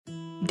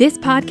This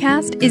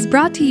podcast is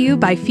brought to you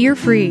by Fear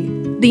Free,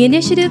 the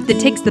initiative that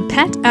takes the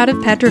pet out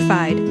of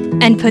petrified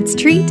and puts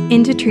treat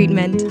into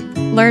treatment.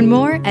 Learn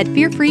more at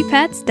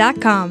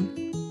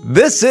fearfreepets.com.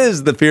 This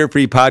is the Fear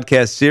Free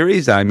podcast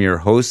series. I'm your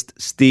host,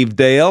 Steve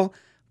Dale,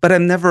 but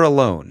I'm never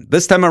alone.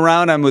 This time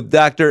around, I'm with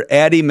Dr.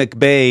 Addie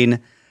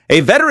McBain, a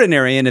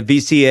veterinarian at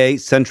VCA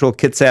Central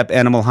Kitsap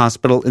Animal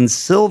Hospital in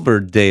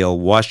Silverdale,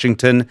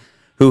 Washington,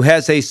 who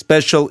has a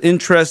special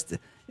interest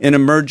in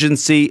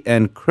emergency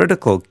and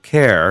critical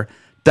care.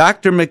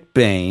 Dr.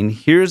 McBain,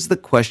 here's the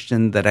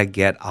question that I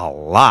get a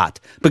lot,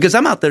 because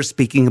I'm out there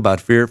speaking about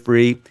Fear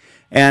Free,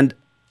 and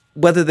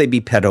whether they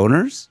be pet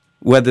owners,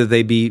 whether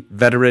they be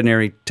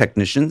veterinary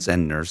technicians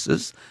and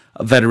nurses,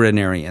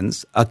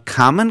 veterinarians, a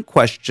common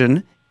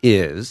question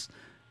is,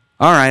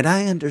 all right,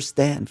 I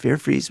understand Fear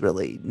Free is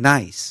really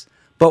nice,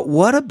 but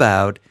what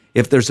about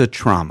if there's a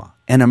trauma,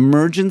 an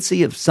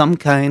emergency of some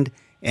kind,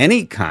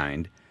 any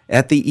kind,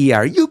 at the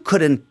ER? You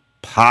couldn't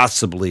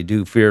possibly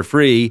do Fear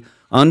Free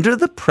under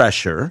the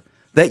pressure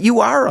that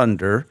you are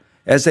under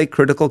as a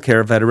critical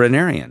care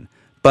veterinarian.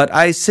 But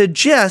I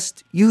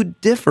suggest you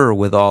differ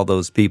with all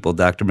those people,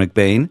 Dr.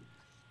 McBain.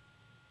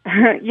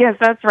 Yes,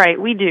 that's right.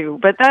 We do.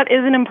 But that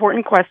is an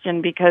important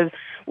question because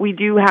we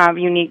do have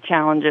unique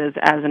challenges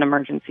as an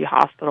emergency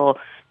hospital.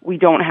 We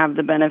don't have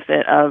the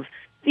benefit of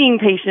seeing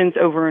patients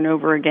over and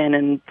over again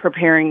and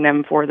preparing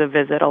them for the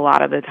visit. A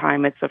lot of the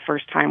time, it's the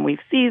first time we've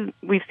seen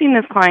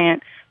this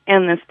client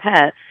and this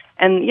pet.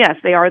 And yes,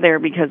 they are there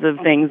because of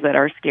things that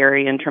are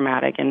scary and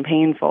traumatic and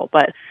painful.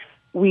 But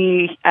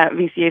we at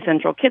VCA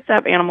Central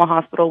Kitsap Animal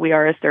Hospital, we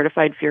are a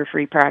certified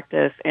fear-free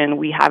practice, and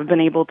we have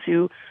been able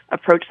to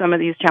approach some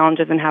of these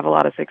challenges and have a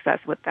lot of success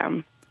with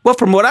them. Well,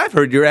 from what I've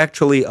heard, you're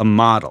actually a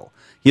model.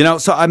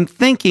 So I'm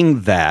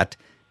thinking that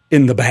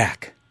in the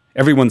back.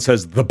 Everyone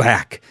says the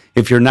back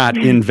if you're not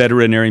in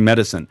veterinary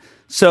medicine.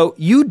 So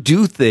you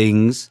do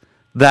things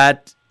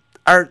that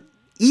are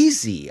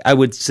easy, I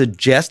would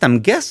suggest. I'm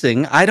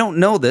guessing, I don't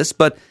know this,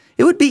 but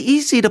it would be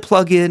easy to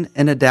plug in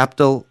an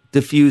Adaptil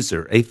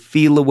diffuser, a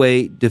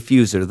feel-away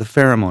diffuser, the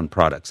pheromone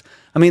products.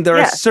 I mean, there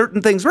are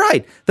certain things,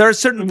 right? There are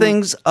certain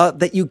things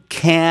that you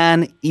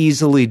can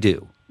easily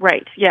do.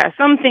 Right, yeah.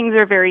 Some things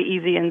are very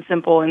easy and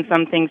simple, and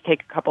some things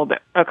take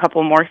a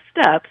couple more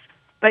steps.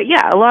 But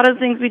yeah, a lot of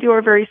things we do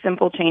are very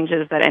simple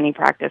changes that any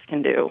practice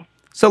can do.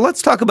 So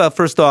let's talk about,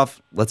 first off,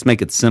 let's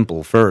make it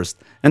simple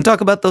first, and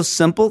talk about those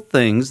simple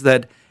things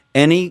that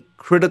any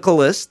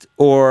criticalist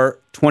or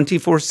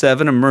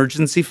 24/7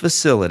 emergency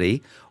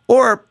facility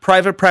or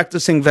private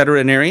practicing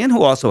veterinarian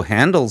who also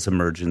handles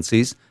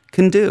emergencies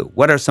can do.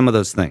 What are some of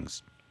those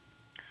things?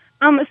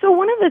 So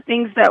one of the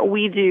things that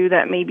we do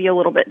that may be a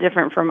little bit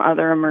different from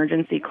other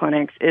emergency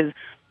clinics is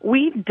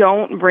we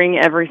don't bring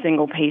every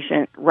single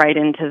patient right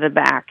into the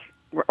back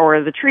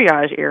or the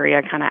triage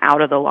area, kind of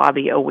out of the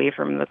lobby away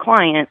from the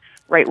client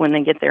right when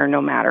they get there,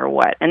 no matter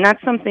what. And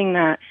that's something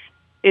that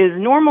is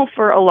normal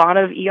for a lot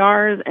of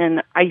ERs,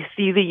 and I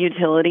see the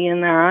utility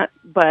in that.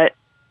 But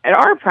at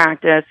our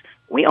practice,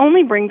 we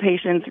only bring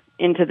patients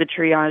into the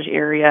triage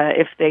area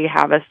if they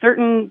have a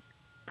certain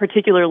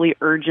particularly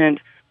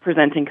urgent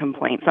presenting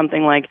complaint,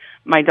 something like,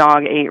 my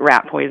dog ate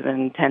rat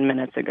poison 10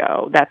 minutes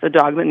ago. That's a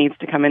dog that needs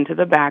to come into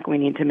the back. We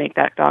need to make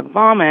that dog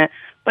vomit.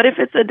 But if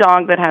it's a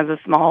dog that has a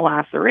small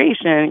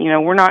laceration,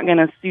 we're not going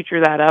to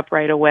suture that up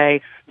right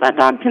away. That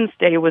dog can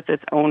stay with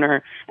its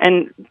owner.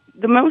 And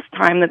the most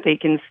time that they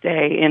can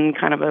stay in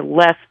kind of a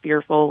less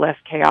fearful, less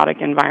chaotic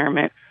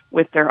environment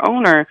with their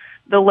owner,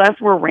 the less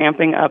we're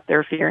ramping up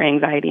their fear,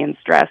 anxiety, and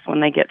stress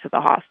when they get to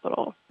the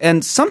hospital.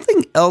 And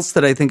something else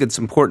that I think it's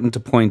important to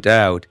point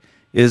out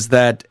is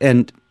that,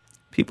 and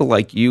people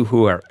like you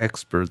who are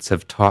experts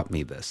have taught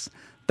me this,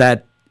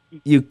 that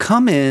you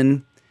come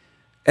in,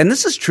 and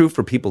this is true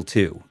for people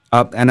too,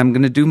 and I'm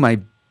going to do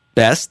my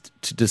best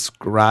to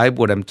describe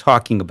what I'm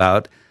talking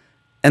about,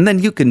 and then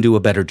you can do a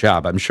better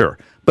job, I'm sure.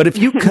 But if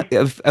you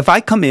if I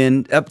come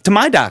in to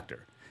my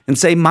doctor and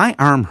say, my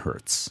arm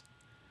hurts,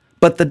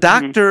 but the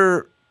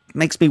doctor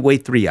makes me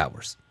wait 3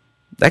 hours,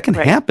 that can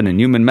happen in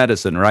human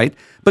medicine, right?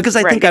 Because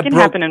I think it can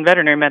happen in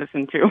veterinary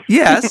medicine too.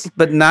 Yes,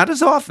 but not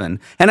as often.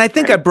 And I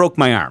think I broke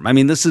my arm. I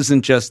mean, this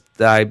isn't just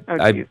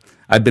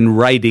I've been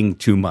writing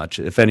too much.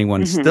 If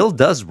anyone still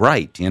does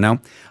write,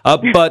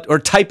 or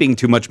typing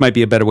too much might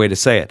be a better way to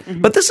say it.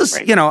 But this is,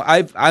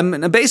 I'm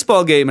in a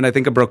baseball game and I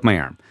think I broke my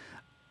arm.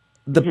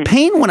 The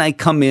pain when I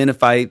come in,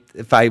 if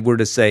I were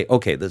to say,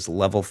 okay, this is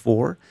level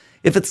 4,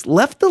 if it's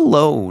left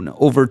alone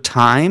over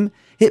time,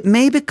 it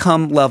may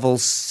become level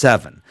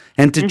 7.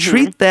 And to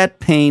treat that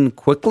pain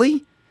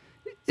quickly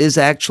is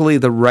actually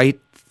the right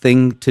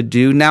thing to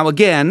do. Now,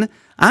 again,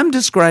 I'm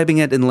describing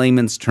it in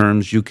layman's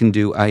terms. You can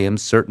do, I am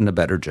certain, a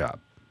better job.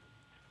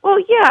 Well,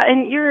 yeah,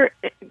 and you're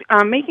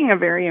making a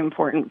very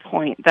important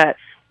point that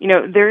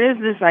there is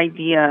this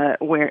idea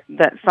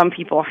that some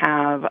people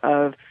have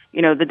of,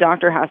 the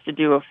doctor has to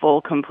do a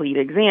full, complete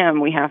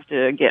exam. We have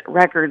to get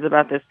records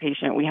about this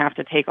patient. We have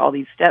to take all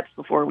these steps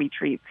before we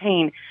treat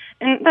pain.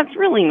 And that's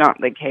really not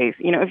the case.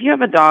 If you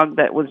have a dog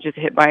that was just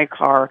hit by a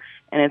car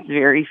and it's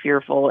very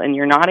fearful and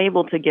you're not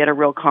able to get a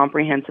real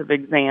comprehensive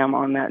exam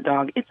on that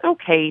dog, it's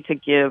okay to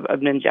give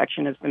an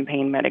injection of some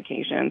pain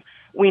medications.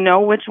 We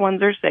know which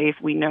ones are safe.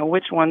 We know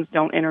which ones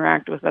don't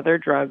interact with other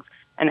drugs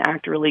and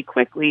act really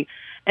quickly.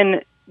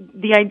 And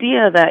the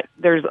idea that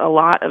there's a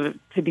lot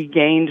to be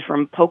gained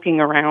from poking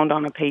around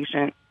on a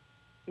patient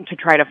to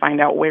try to find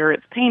out where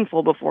it's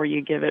painful before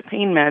you give it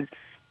pain meds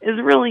is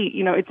really,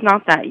 it's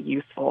not that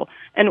useful.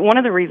 And one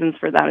of the reasons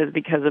for that is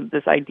because of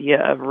this idea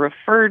of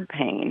referred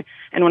pain.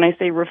 And when I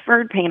say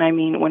referred pain, I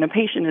mean when a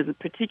patient is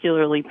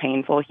particularly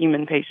painful, a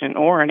human patient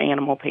or an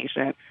animal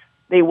patient,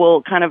 they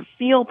will kind of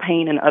feel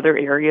pain in other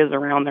areas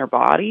around their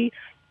body.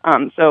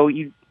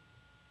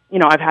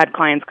 I've had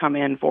clients come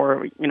in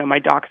for, my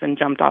dachshund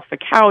jumped off the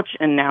couch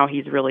and now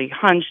he's really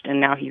hunched and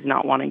now he's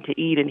not wanting to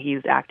eat and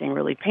he's acting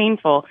really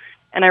painful.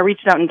 And I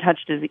reached out and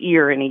touched his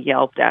ear and he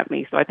yelped at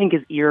me. So I think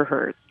his ear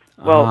hurts.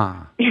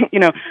 Well,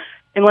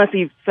 unless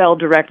he fell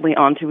directly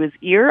onto his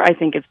ear, I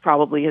think it's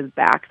probably his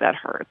back that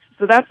hurts.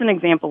 So that's an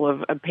example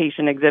of a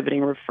patient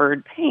exhibiting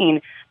referred pain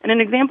and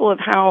an example of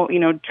how,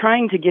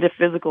 trying to get a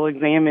physical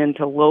exam in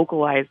to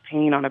localize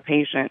pain on a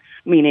patient,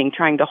 meaning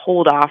trying to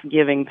hold off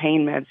giving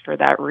pain meds for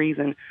that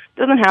reason,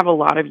 doesn't have a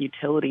lot of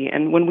utility.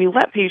 And when we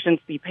let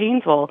patients be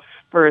painful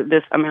for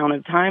this amount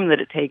of time that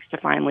it takes to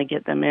finally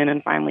get them in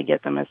and finally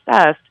get them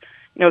assessed,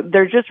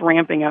 they're just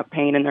ramping up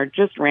pain and they're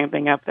just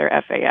ramping up their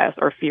FAS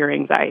or fear,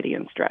 anxiety,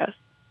 and stress.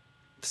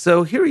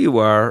 So here you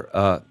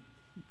are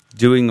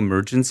doing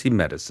emergency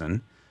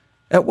medicine.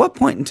 At what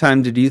point in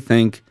time did you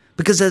think,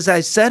 because as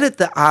I said at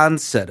the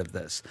onset of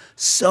this,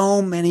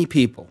 so many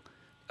people,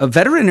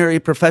 veterinary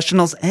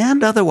professionals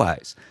and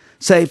otherwise,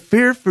 say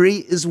fear-free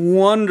is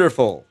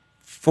wonderful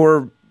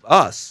for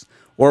us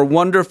or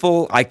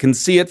wonderful, I can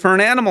see it for an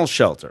animal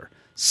shelter.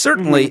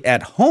 Certainly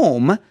at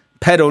home,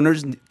 pet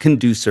owners can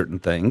do certain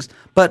things,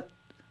 but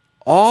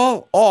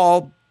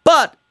all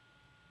but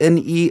an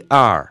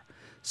ER.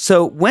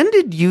 So when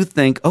did you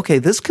think, okay,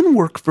 this can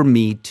work for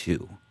me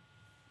too?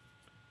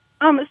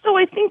 So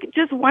I think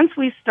just once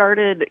we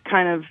started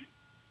kind of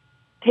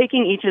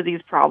taking each of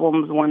these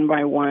problems one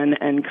by one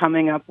and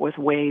coming up with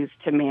ways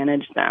to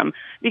manage them,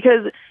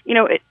 because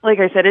like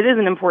I said, it is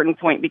an important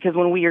point because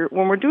when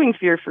we're doing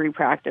fear-free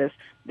practice,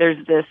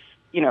 there's this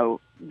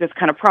this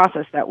kind of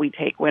process that we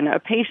take. When a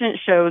patient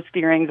shows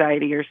fear,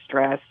 anxiety, or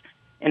stress,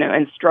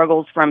 and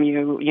struggles from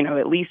you,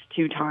 at least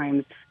 2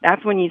 times,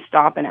 that's when you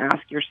stop and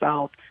ask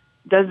yourself,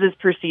 does this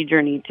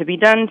procedure need to be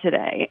done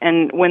today?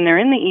 And when they're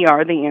in the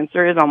ER, the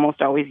answer is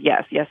almost always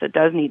yes. Yes, it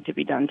does need to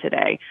be done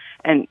today,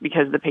 and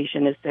because the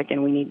patient is sick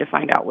and we need to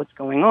find out what's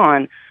going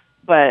on.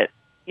 But,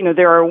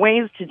 there are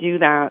ways to do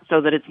that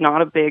so that it's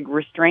not a big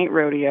restraint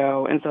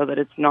rodeo and so that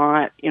it's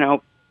not,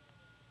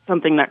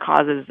 something that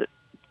causes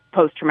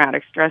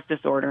post-traumatic stress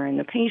disorder in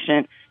the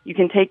patient. You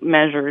can take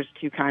measures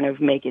to kind of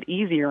make it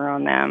easier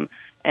on them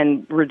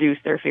and reduce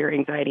their fear,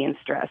 anxiety, and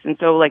stress. And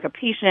so like a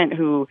patient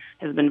who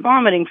has been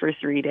vomiting for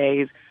 3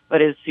 days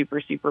but is super,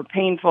 super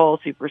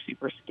painful, super,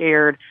 super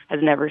scared, has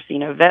never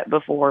seen a vet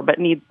before but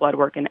needs blood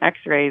work and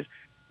x-rays,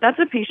 that's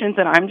a patient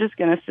that I'm just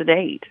going to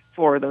sedate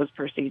for those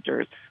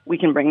procedures. We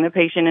can bring the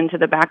patient into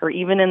the back or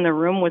even in the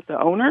room with the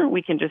owner.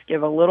 We can just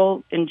give a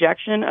little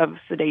injection of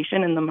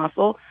sedation in the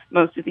muscle.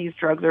 Most of these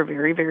drugs are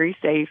very, very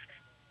safe.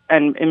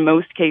 And in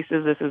most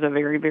cases, this is a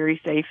very,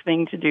 very safe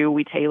thing to do.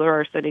 We tailor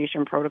our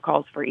sedation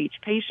protocols for each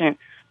patient.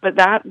 But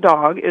that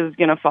dog is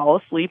going to fall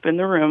asleep in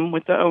the room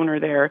with the owner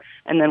there,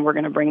 and then we're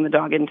going to bring the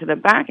dog into the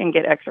back and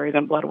get x-rays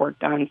and blood work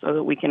done so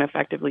that we can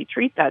effectively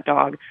treat that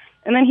dog.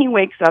 And then he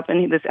wakes up,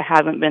 and this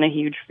hasn't been a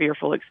huge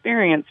fearful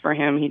experience for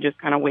him. He just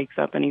kind of wakes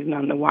up, and he's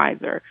none the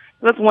wiser.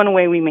 So that's one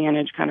way we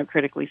manage kind of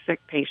critically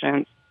sick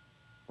patients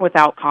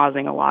without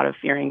causing a lot of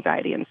fear,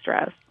 anxiety, and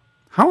stress.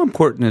 How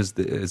important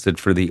is it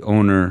for the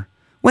owner,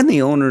 when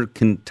the owner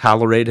can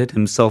tolerate it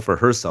himself or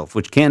herself,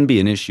 which can be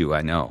an issue,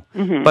 I know.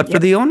 But for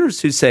the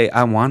owners who say,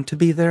 I want to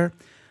be there,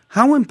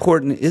 how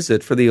important is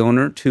it for the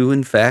owner to,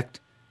 in fact,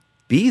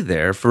 be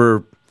there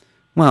for,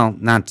 well,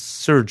 not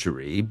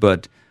surgery,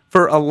 but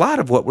for a lot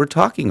of what we're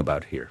talking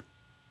about here?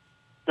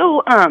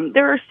 So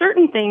there are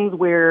certain things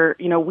where,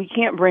 we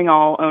can't bring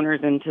all owners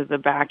into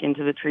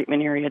the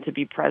treatment area to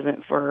be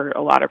present for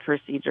a lot of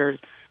procedures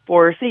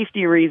for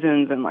safety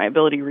reasons and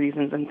liability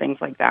reasons and things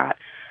like that.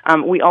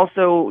 We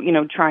also,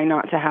 try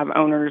not to have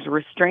owners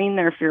restrain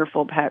their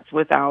fearful pets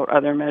without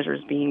other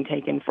measures being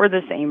taken for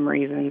the same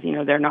reasons.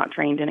 They're not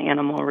trained in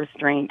animal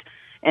restraint,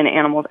 and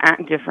animals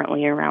act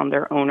differently around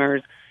their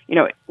owners.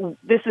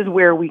 This is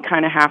where we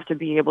kind of have to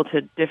be able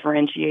to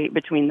differentiate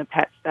between the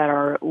pets that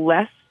are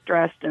less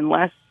stressed and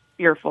less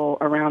fearful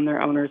around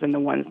their owners and the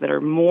ones that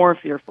are more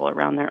fearful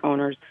around their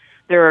owners.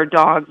 There are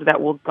dogs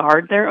that will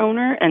guard their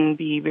owner and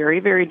be very,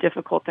 very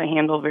difficult to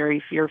handle,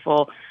 very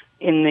fearful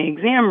in the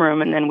exam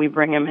room, and then we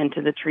bring them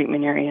into the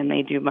treatment area and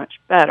they do much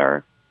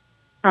better.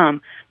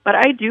 But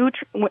I do,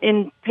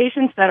 in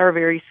patients that are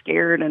very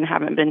scared and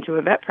haven't been to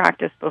a vet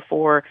practice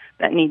before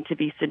that need to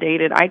be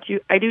sedated,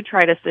 I do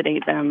try to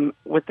sedate them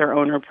with their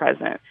owner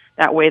present.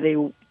 That way they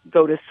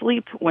go to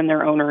sleep when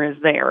their owner is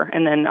there,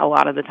 and then a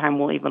lot of the time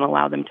we'll even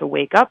allow them to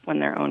wake up when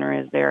their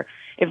owner is there.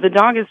 If the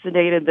dog is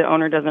sedated, the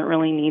owner doesn't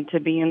really need to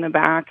be in the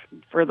back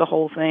for the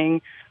whole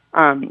thing,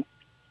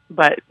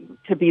 but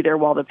to be there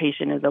while the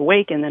patient is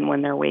awake and then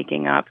when they're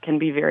waking up can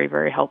be very,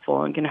 very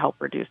helpful and can help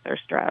reduce their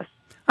stress.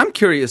 I'm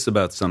curious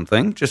about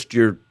something, just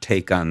your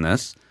take on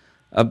this.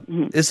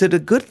 Is it a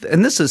good,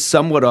 and this is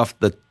somewhat off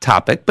the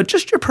topic, but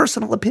just your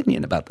personal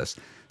opinion about this.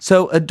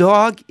 So a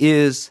dog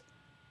is,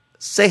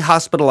 say,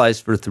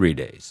 hospitalized for 3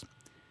 days.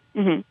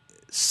 Mm-hmm.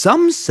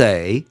 Some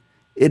say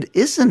it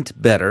isn't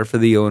better for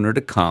the owner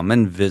to come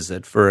and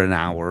visit for an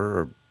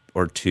hour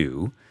or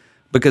two,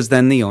 because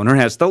then the owner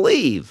has to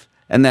leave,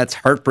 and that's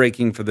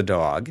heartbreaking for the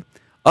dog.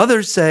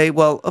 Others say,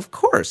 well, of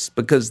course,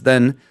 because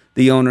then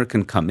the owner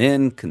can come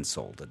in,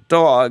 console the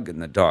dog,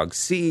 and the dog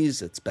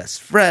sees its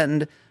best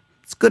friend.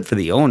 It's good for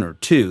the owner,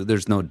 too.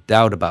 There's no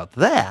doubt about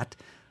that.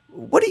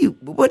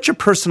 What's your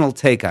personal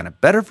take on it?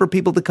 Better for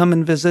people to come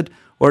and visit,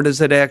 or does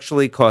it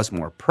actually cause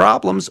more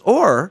problems,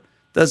 or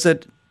does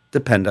it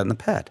depend on the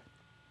pet?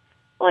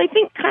 Well, I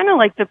think kind of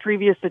like the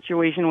previous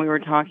situation we were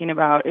talking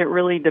about, it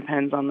really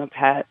depends on the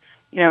pet.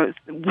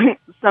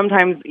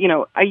 Sometimes,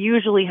 I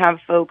usually have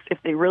folks, if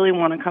they really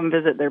want to come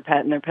visit their pet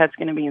and their pet's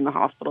going to be in the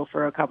hospital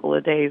for a couple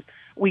of days,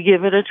 we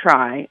give it a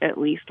try at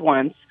least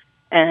once.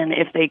 And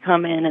if they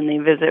come in and they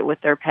visit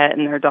with their pet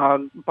and their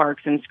dog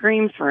barks and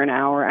screams for an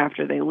hour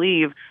after they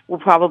leave, we'll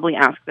probably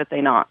ask that they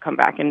not come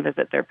back and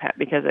visit their pet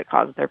because it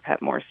causes their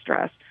pet more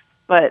stress.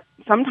 But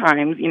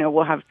sometimes,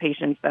 we'll have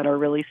patients that are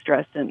really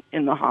stressed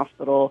in the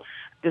hospital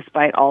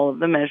despite all of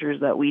the measures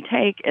that we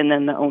take, and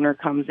then the owner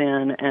comes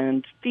in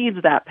and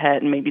feeds that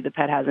pet, and maybe the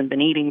pet hasn't been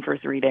eating for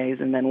 3 days,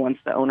 and then once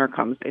the owner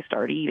comes, they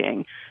start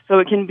eating. So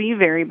it can be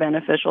very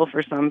beneficial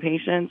for some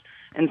patients,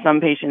 and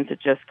some patients it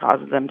just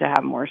causes them to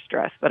have more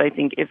stress. But I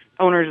think if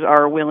owners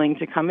are willing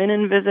to come in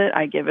and visit,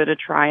 I give it a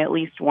try at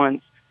least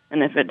once,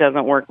 and if it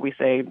doesn't work, we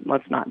say,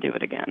 let's not do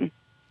it again.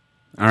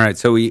 All right,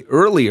 so we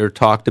earlier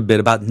talked a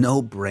bit about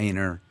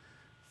no-brainer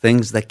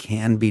things that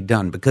can be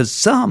done, because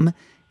some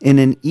in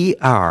an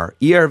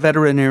ER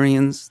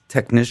veterinarians,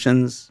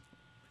 technicians,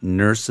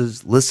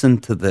 nurses, listen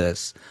to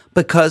this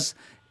because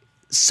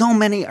so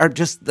many are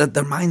just,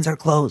 their minds are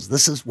closed.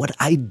 This is what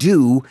I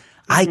do.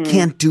 I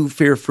can't do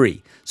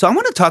fear-free. So I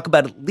want to talk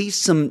about at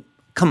least some,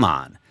 come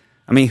on.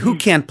 I mean, who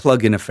can't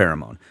plug in a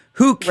pheromone?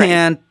 Who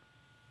can't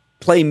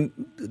play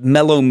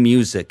mellow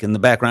music in the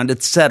background,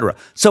 etc.?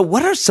 So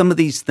what are some of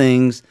these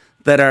things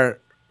that are,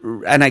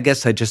 and I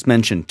guess I just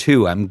mentioned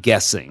two, I'm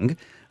guessing,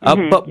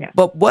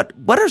 but what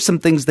are some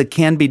things that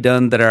can be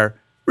done that are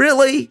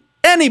really,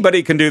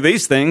 anybody can do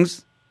these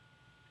things?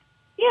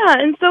 Yeah,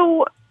 and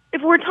so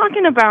if we're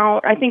talking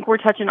about, I think we're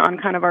touching on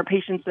kind of our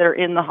patients that are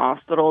in the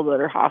hospital, that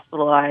are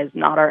hospitalized,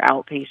 not our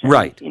outpatients.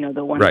 Right.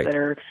 The ones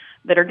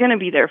that are going to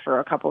be there for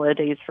a couple of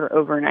days for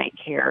overnight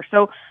care.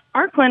 So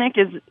our clinic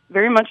is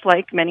very much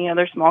like many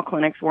other small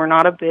clinics. We're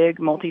not a big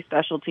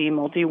multi-specialty,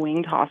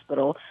 multi-winged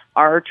hospital.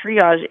 Our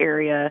triage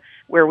area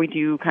where we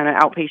do kind of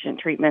outpatient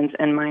treatments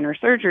and minor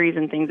surgeries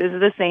and things is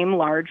the same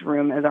large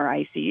room as our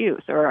ICU.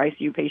 So our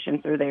ICU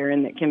patients are there,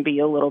 and it can be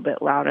a little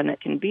bit loud and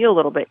it can be a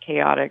little bit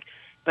chaotic.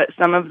 But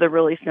some of the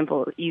really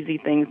simple, easy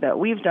things that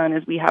we've done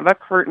is we have a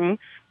curtain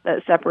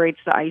that separates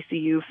the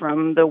ICU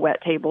from the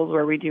wet tables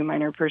where we do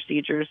minor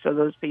procedures, so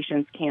those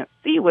patients can't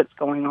see what's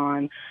going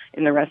on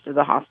in the rest of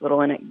the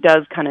hospital, and it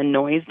does kind of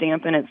noise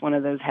dampen. It's one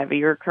of those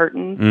heavier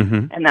curtains,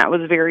 and that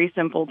was very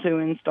simple to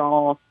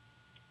install.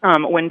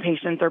 When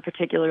patients are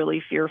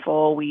particularly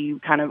fearful, we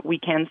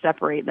can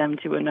separate them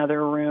to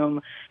another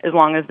room as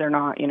long as they're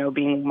not,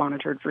 being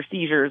monitored for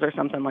seizures or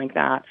something like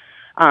that.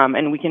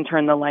 And we can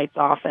turn the lights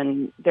off,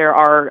 and there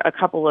are a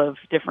couple of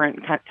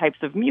different types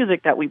of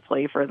music that we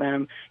play for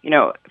them.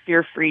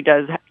 Fear Free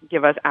does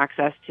give us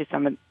access to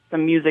some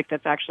music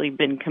that's actually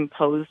been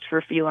composed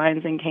for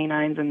felines and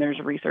canines, and there's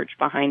research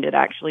behind it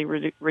actually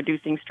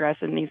reducing stress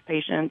in these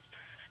patients.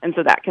 And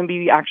so that can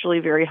be actually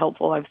very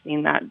helpful. I've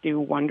seen that do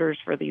wonders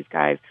for these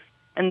guys.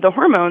 And the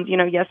hormones,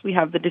 yes, we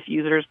have the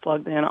diffusers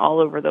plugged in all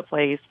over the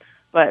place,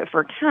 but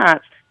for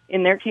cats,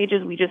 in their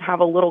cages, we just have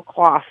a little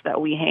cloth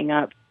that we hang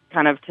up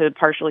kind of to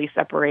partially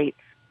separate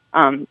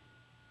the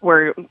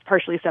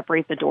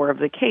door of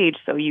the cage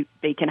so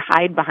they can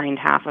hide behind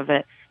half of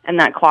it. And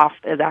that cloth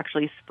is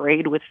actually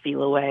sprayed with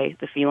Feliway,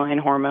 the feline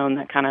hormone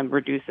that kind of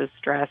reduces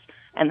stress.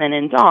 And then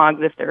in dogs,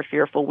 if they're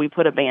fearful, we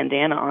put a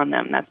bandana on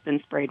them that's been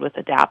sprayed with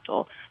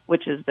Adaptil,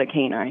 which is the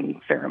canine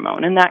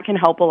pheromone. And that can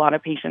help a lot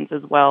of patients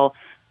as well.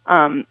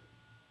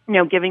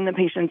 Giving the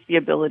patients the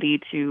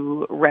ability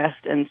to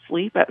rest and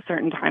sleep at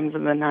certain times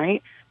of the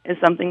night is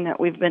something that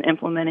we've been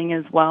implementing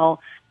as well.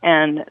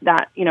 And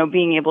that,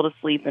 being able to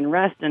sleep and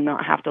rest and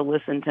not have to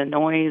listen to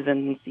noise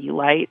and see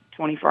light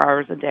 24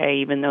 hours a day,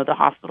 even though the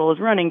hospital is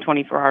running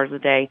 24 hours a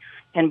day,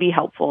 can be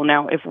helpful.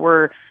 Now, if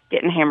we're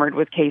getting hammered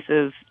with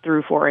cases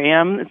through 4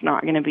 a.m., it's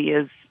not going to be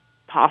as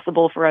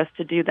possible for us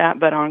to do that,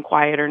 but on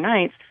quieter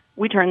nights,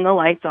 we turn the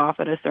lights off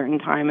at a certain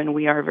time, and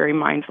we are very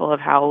mindful of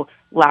how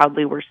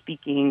loudly we're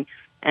speaking,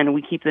 and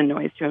we keep the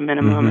noise to a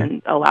minimum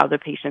and allow the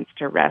patients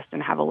to rest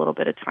and have a little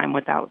bit of time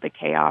without the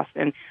chaos.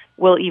 And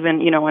we'll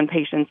even, on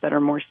patients that are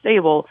more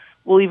stable,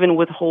 we'll even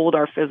withhold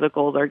our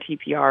physicals, our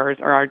TPRs,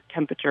 or our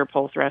temperature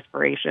pulse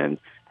respirations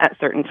at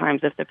certain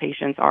times if the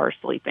patients are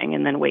sleeping,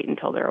 and then wait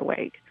until they're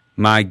awake.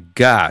 My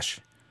gosh.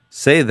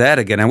 Say that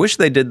again. I wish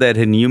they did that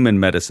in human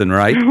medicine,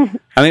 right?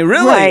 I mean,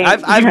 really,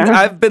 Right.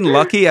 I've been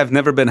lucky. I've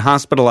never been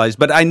hospitalized,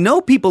 but I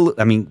know people,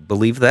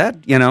 believe that,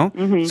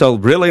 so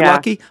really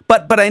lucky.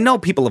 But I know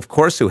people, of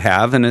course, who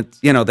have, and it's,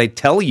 they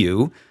tell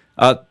you,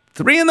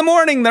 3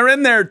 a.m, they're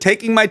in there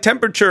taking my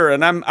temperature,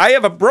 and I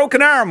have a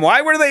broken arm.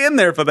 Why were they in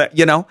there for that?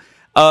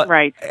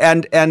 Right.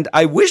 And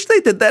I wish they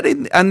did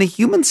that on the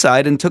human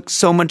side and took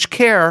so much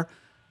care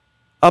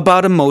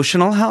about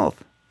emotional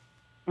health.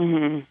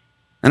 Mm-hmm.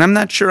 And I'm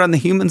not sure on the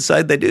human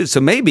side they do. So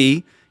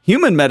maybe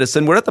human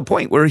medicine, we're at the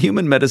point where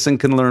human medicine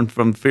can learn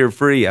from Fear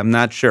Free. I'm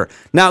not sure.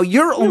 Now,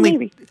 you're only...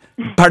 Maybe.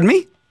 Pardon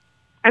me?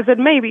 I said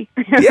maybe.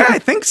 Yeah, I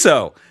think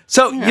so.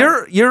 So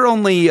you're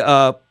only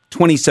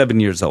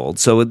 27 years old.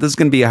 So this is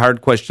going to be a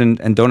hard question,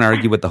 and don't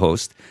argue with the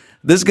host.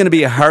 This is going to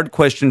be a hard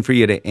question for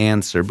you to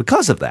answer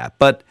because of that.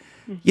 But,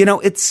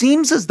 it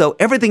seems as though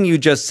everything you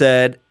just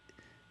said,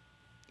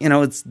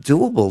 it's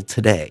doable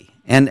today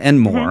and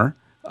more.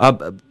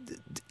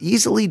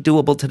 Easily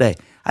doable today.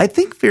 I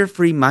think Fear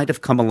Free might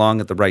have come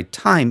along at the right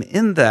time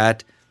in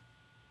that,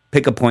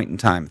 pick a point in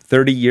time,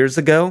 30 years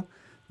ago,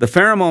 the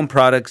pheromone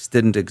products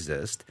didn't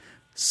exist.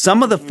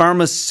 Some of the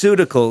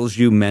pharmaceuticals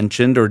you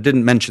mentioned, or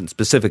didn't mention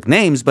specific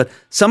names, but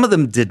some of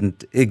them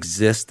didn't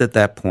exist at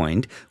that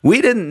point.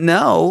 We didn't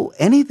know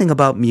anything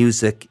about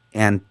music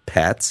and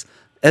pets,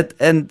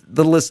 and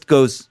the list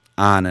goes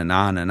on and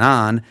on and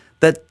on.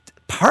 That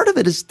part of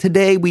it is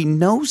today we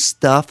know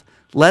stuff.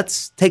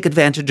 Let's take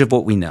advantage of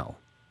what we know.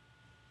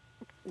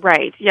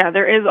 Right. Yeah,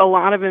 there is a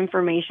lot of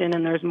information,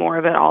 and there's more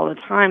of it all the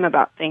time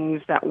about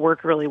things that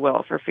work really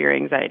well for fear,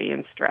 anxiety,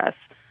 and stress.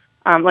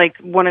 Like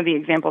one of the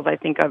examples I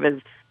think of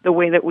is the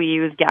way that we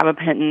use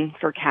gabapentin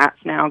for cats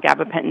now.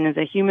 Gabapentin is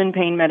a human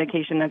pain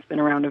medication that's been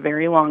around a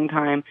very long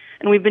time,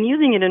 and we've been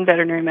using it in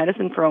veterinary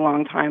medicine for a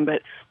long time,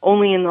 but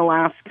only in the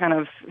last kind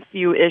of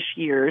few-ish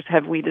years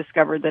have we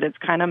discovered that it's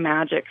kind of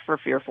magic for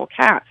fearful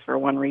cats for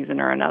one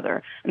reason or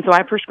another. And so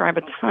I prescribe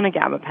a ton of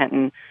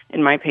gabapentin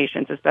in my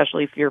patients,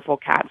 especially fearful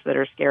cats that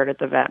are scared at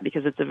the vet,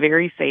 because it's a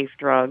very safe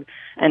drug,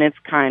 and it's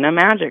kind of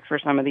magic for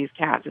some of these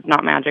cats. It's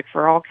not magic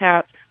for all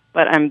cats,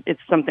 but it's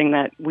something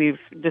that we've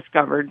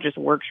discovered just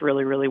works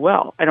really, really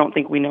well. I don't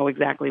think we know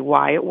exactly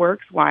why it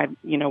works, what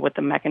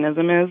the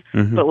mechanism is,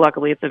 but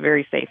luckily it's a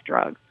very safe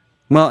drug.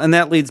 Well, and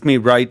that leads me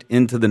right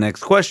into the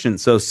next question.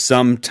 So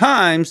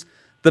sometimes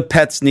the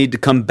pets need to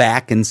come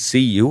back and see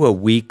you a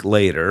week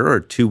later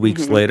or 2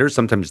 weeks later,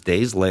 sometimes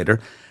days later,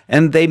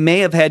 and they may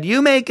have had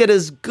you make it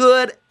as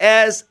good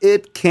as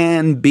it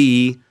can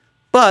be,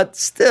 but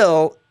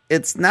still,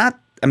 it's not.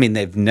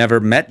 They've never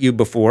met you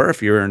before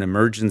if you're an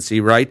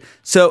emergency, right?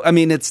 So,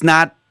 it's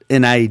not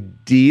an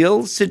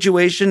ideal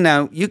situation.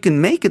 Now, you can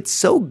make it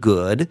so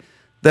good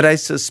that I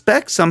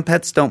suspect some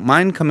pets don't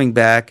mind coming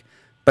back,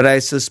 but I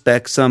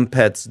suspect some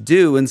pets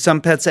do. And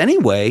some pets,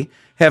 anyway,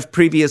 have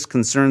previous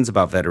concerns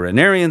about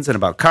veterinarians and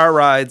about car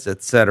rides,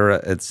 et cetera,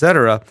 et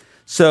cetera.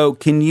 So,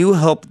 can you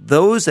help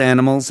those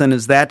animals? And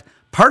is that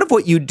part of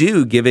what you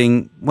do,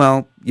 giving,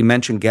 you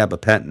mentioned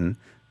gabapentin,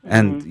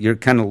 and you're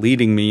kind of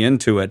leading me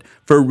into it,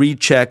 for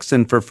rechecks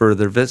and for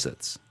further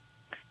visits?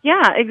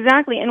 Yeah,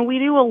 exactly. And we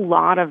do a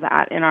lot of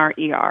that in our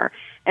ER.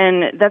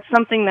 And that's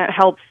something that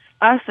helps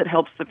us, it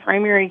helps the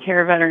primary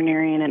care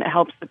veterinarian, and it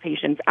helps the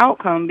patient's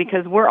outcome,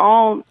 because we're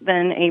all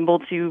then able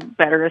to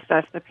better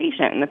assess the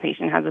patient, and the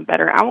patient has a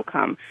better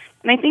outcome.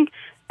 And I think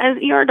as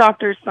ER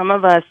doctors, some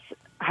of us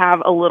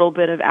have a little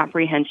bit of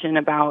apprehension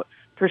about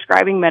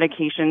prescribing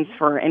medications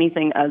for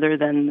anything other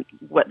than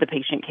what the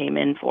patient came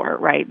in for,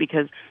 right?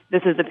 Because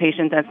this is a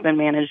patient that's been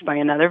managed by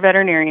another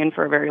veterinarian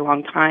for a very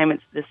long time.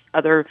 It's this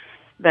other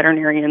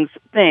veterinarian's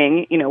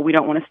thing. We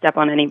don't want to step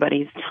on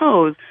anybody's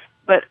toes.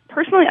 But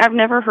personally, I've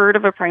never heard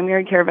of a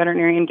primary care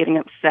veterinarian getting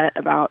upset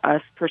about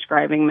us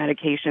prescribing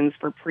medications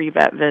for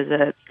pre-vet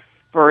visits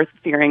for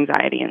fear,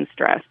 anxiety, and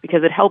stress,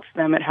 because it helps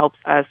them, it helps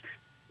us.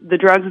 The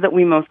drugs that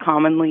we most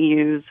commonly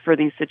use for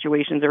these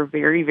situations are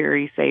very,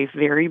 very safe,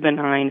 very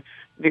benign,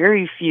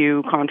 very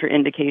few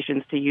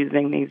contraindications to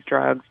using these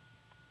drugs,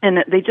 and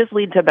they just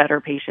lead to better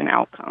patient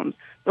outcomes.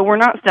 So we're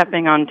not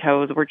stepping on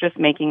toes. We're just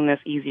making this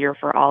easier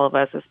for all of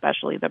us,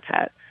 especially the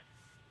pet.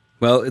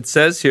 Well, it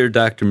says here,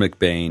 Dr.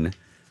 McBain,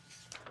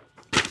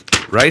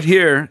 right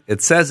here,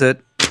 it says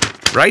it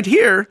right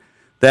here,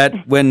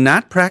 that when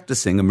not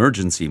practicing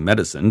emergency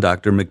medicine,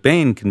 Dr.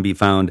 McBain can be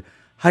found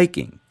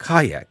hiking,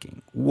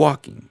 kayaking,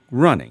 walking,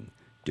 running,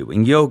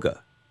 doing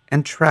yoga,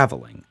 and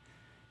traveling.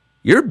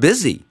 You're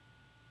busy.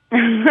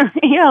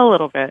 Yeah, a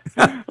little bit.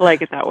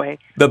 Like it that way.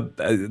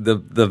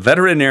 The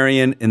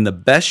veterinarian in the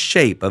best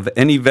shape of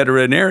any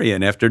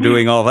veterinarian after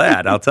doing all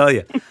that, I'll tell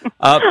you.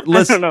 I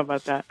don't know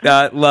about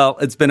that. Well,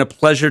 it's been a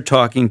pleasure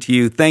talking to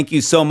you. Thank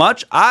you so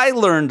much. I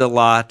learned a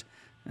lot,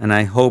 and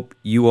I hope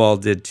you all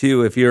did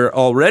too. If you're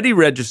already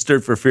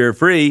registered for Fear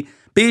Free,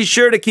 be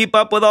sure to keep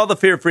up with all the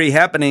Fear Free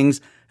happenings.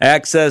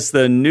 Access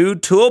the new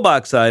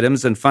toolbox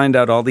items and find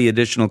out all the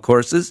additional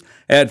courses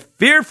at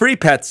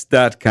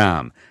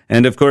fearfreepets.com.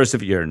 And of course,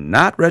 if you're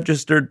not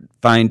registered,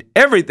 find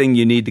everything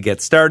you need to get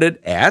started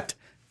at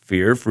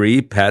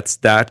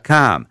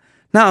fearfreepets.com.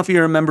 Now, if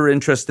you're a member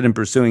interested in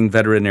pursuing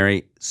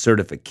veterinary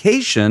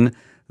certification,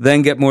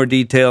 then get more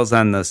details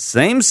on the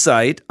same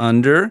site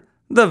under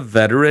the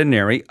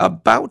Veterinary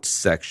About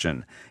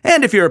section.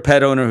 And if you're a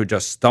pet owner who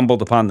just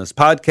stumbled upon this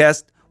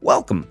podcast,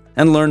 welcome,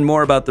 and learn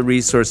more about the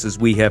resources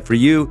we have for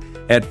you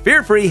at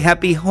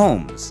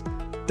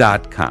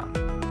fearfreehappyhomes.com.